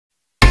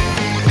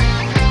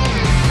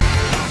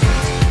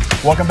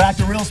Welcome back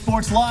to Real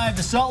Sports Live.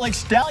 The Salt Lake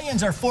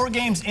Stallions are 4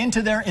 games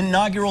into their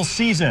inaugural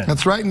season.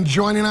 That's right, and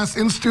joining us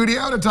in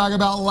studio to talk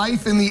about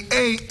life in the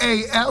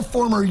AAF,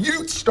 former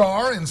Ute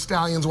star and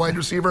Stallions wide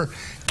receiver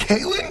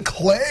Kaelin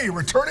Clay,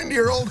 returning to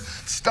your old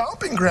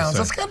stomping grounds.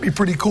 That's got to be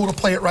pretty cool to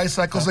play at Rice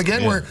Cycles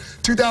again, where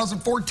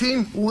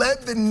 2014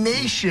 led the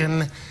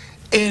nation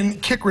in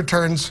kick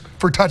returns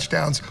for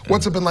touchdowns.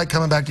 What's it been like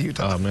coming back to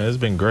Utah? Man, it's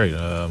been great.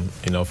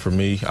 You know, for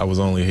me, I was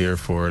only here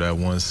for that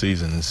one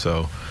season,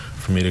 so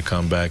for me to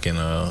come back and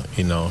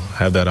you know,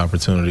 have that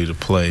opportunity to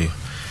play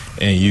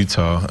in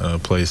Utah, a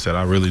place that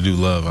I really do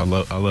love. I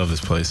love this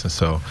place, and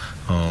so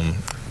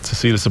to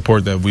see the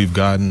support that we've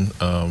gotten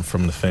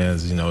from the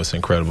fans, you know, it's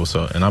incredible.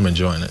 So, and I'm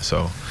enjoying it.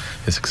 So,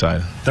 it's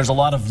exciting. There's a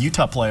lot of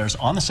Utah players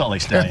on the Salt Lake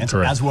Stallions,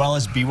 as well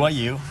as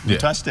BYU,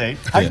 Utah State.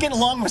 How are you getting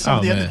along with some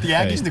of the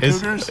Aggies and the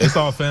Cougars? It's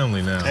all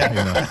family now. You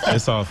know,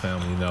 it's all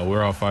family. You know,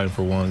 we're all fighting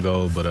for one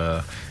goal,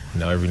 but you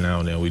know, every now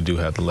and then we do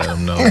have to let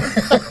them know.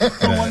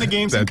 Who won the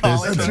games in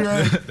college? That's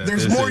right.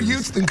 There's more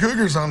Utes than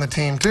Cougars on the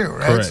team too,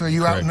 right? Correct, so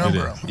you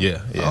outnumber them.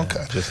 Yeah.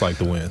 Okay. Just like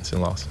the wins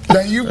and losses. Now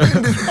you've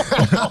been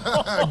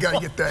I gotta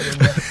get that in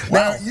there.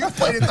 Now you've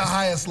played at the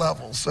highest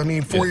levels. I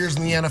mean, 4 years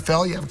in the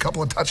NFL. You have a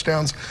couple of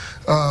touchdowns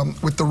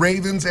with the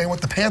Ravens and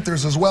with the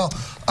Panthers as well.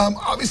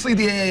 Obviously,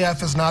 the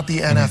AAF is not the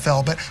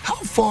NFL, but how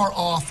far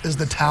off is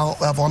the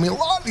talent level? I mean, a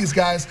lot of these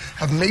guys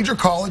have major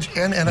college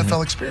and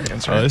NFL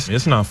experience, right?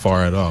 It's not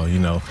far at all. You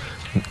know,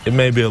 it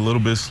may be a little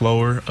bit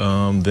slower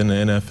than the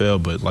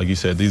NFL, but like you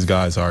said, these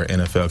guys are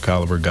NFL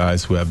caliber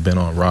guys who have been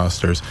on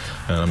rosters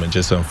and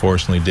just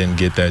unfortunately didn't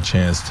get that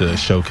chance to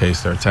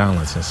showcase their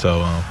talents. And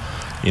so,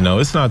 you know,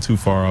 it's not too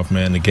far off,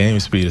 man. The game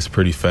speed is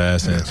pretty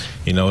fast, and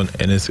you know,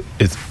 and it's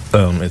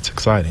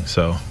exciting.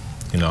 So,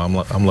 you know,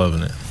 I'm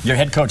loving it. Your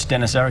head coach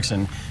Dennis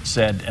Erickson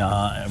said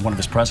at one of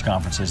his press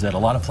conferences that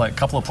a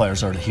couple of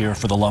players are here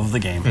for the love of the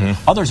game.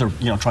 Others are,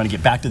 you know, trying to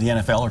get back to the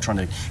NFL or trying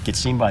to get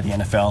seen by the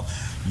NFL.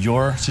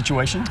 Your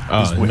situation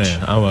is which?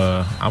 Man,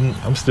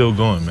 I'm still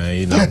going, man.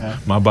 You know,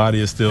 my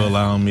body is still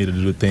allowing me to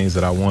do the things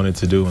that I wanted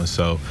to do,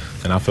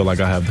 and I feel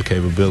like I have the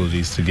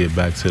capabilities to get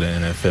back to the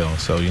NFL.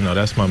 So, you know,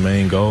 that's my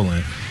main goal,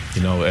 and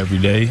you know, every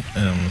day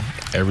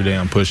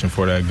I'm pushing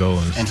for that goal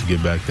and to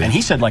get back there. And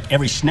he said, like,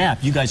 every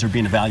snap, you guys are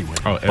being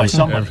evaluated by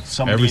somebody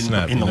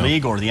in the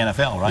league or the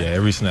NFL, right? Yeah,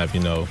 every snap.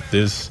 You know,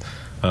 this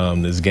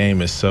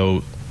game is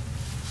so,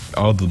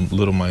 all the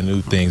little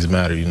minute things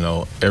matter. You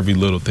know, every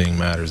little thing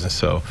matters, and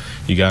so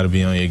you got to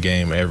be on your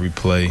game every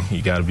play.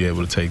 You got to be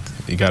able to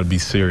you got to be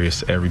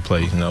serious every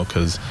play, you know,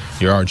 because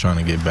you are trying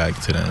to get back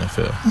to the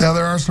NFL. Now,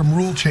 there are some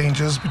rule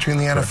changes between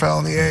the NFL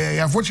and the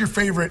AAF. What's your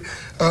favorite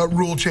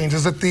rule change?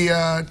 Is it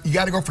the you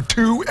got to go for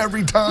 2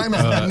 every time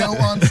and no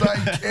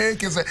onside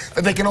kick? Is it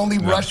that they can only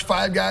rush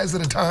 5 guys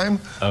at a time?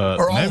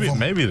 Or all of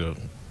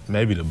them?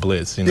 Maybe the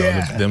blitz, you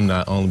know, them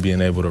not only being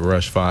able to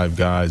rush 5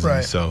 guys,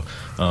 and so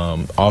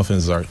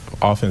offenses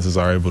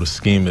are able to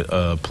scheme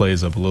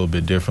plays up a little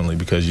bit differently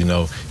because, you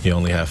know, you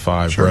only have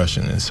 5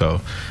 rushing, and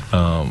so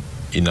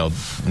you know,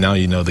 now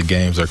you know the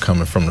games are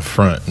coming from the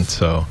front, and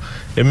so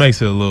it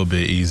makes it a little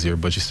bit easier,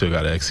 but you still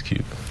got to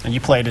execute. And you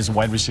played as a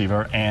wide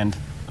receiver and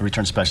a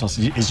return specialist.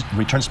 Is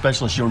return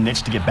specialist your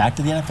niche to get back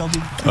to the NFL? Do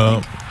you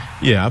think?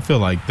 Yeah, I feel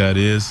like that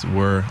is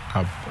where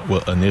I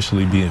will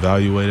initially be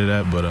evaluated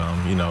at, but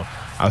you know,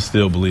 I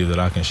still believe that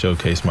I can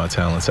showcase my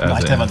talents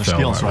as an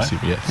NFL wide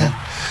receiver.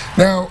 Yeah.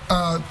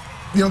 Now,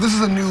 you know, this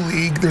is a new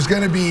league. There's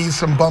going to be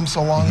some bumps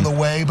along the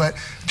way, but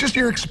just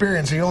your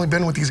experience, and you've only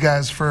been with these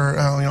guys for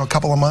you know, a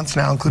couple of months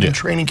now, including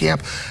training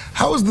camp.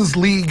 How has this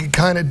league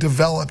kind of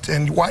developed,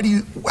 and why do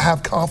you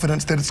have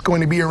confidence that it's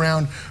going to be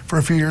around for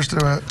a few years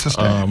to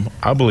stay?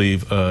 I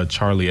believe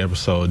Charlie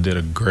Ebersole did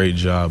a great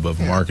job of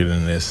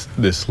marketing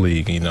this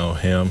league. You know,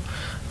 him.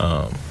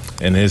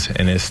 And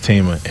his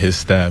team, his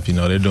staff, you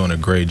know, they're doing a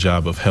great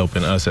job of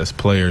helping us as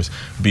players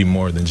be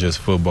more than just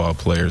football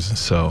players. And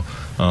so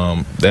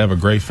they have a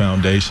great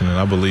foundation, and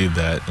I believe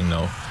that, you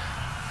know,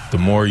 the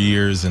more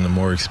years and the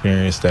more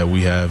experience that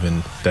we have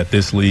and that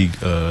this league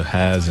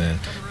has, and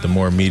the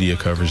more media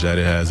coverage that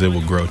it has, it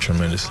will grow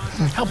tremendously.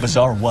 How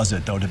bizarre was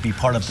it, though, to be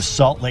part of the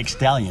Salt Lake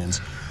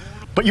Stallions,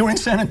 but you were in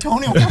San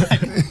Antonio for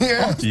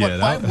like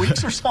 5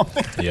 weeks or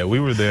something? Yeah, we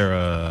were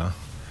there.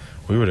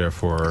 We were there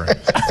for.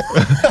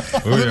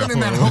 Living in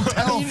that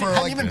hotel for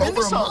like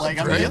over a month. Like,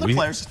 the other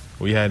players.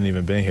 We hadn't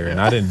even been here,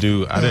 and I didn't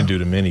do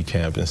the mini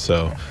camp, and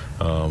so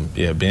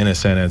yeah, being in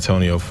San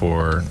Antonio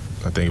for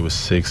I think it was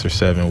 6 or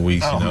 7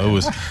 weeks. You know,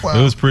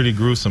 it was pretty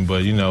gruesome,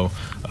 but you know,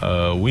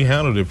 we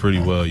handled it pretty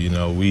well. You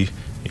know,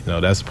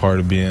 that's part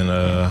of being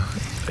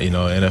you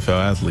know, NFL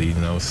athlete.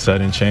 You know,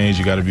 sudden change,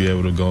 you got to be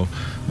able to go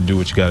do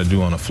what you got to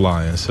do on the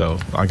fly, and so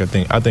I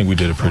think we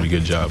did a pretty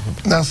good job.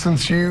 Now,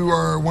 since you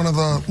are one of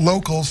the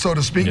locals, so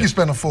to speak, you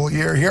spent a full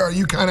year here. Are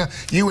you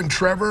you and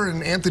Trevor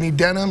and Anthony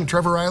Denham,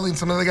 Trevor Riley, and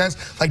some other guys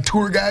like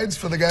tour guides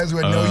for the guys who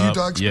had no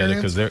Utah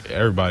experience? Yeah, because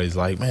everybody's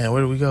like, man,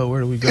 where do we go?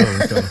 Where do we go?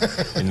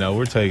 So, you know,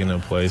 we're taking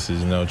them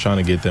places. You know, trying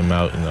to get them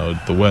out. You know,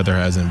 the weather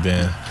hasn't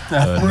been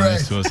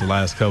nice to us the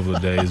last couple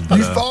of days. But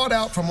you thawed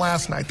out from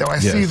last night, though. I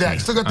see that. You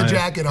still got the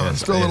jacket on.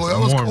 a little. That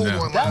was warm cold now.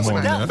 one last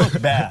night. That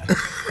looked bad.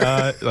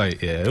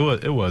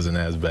 It wasn't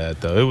as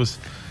bad though.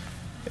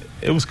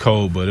 It was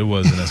cold, but it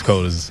wasn't as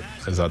cold as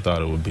I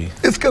thought it would be.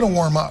 It's going to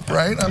warm up,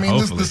 right? I mean,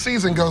 the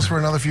season goes for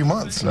another few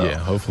months. So. Yeah,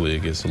 hopefully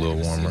it gets a little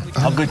warmer.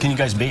 How good can you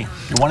guys be?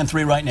 You're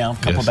 1-3 right now, a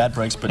couple bad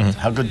breaks, but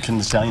how good can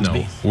the Stallions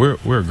be?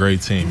 We're a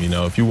great team.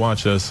 If you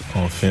watch us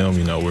on film,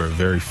 we're a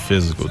very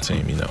physical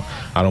team.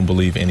 I don't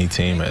believe any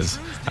team has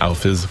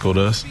out-physicaled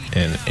us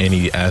in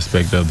any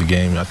aspect of the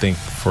game. I think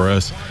for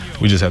us,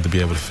 we just have to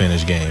be able to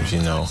finish games,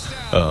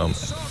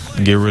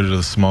 get rid of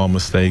the small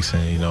mistakes,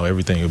 and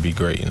everything will be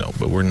great.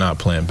 But we're not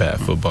playing bad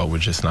football. We're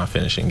just not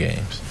finishing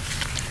games.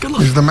 Good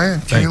luck. He's the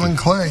man, Kaelin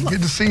Clay.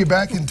 Good to see you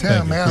back in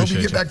town, man. I hope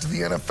you get back to the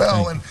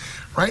NFL. And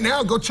right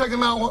now, go check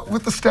them out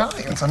with the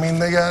Stallions. I mean,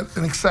 they got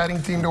an exciting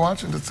team to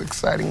watch, and it's an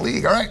exciting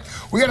league. All right,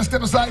 we got to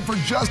step aside for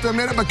just a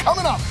minute, but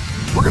coming up,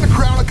 we're going to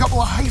crown a couple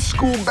of high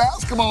school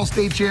basketball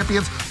state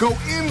champions. Go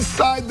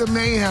inside the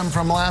mayhem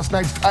from last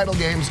night's title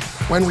games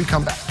when we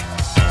come back.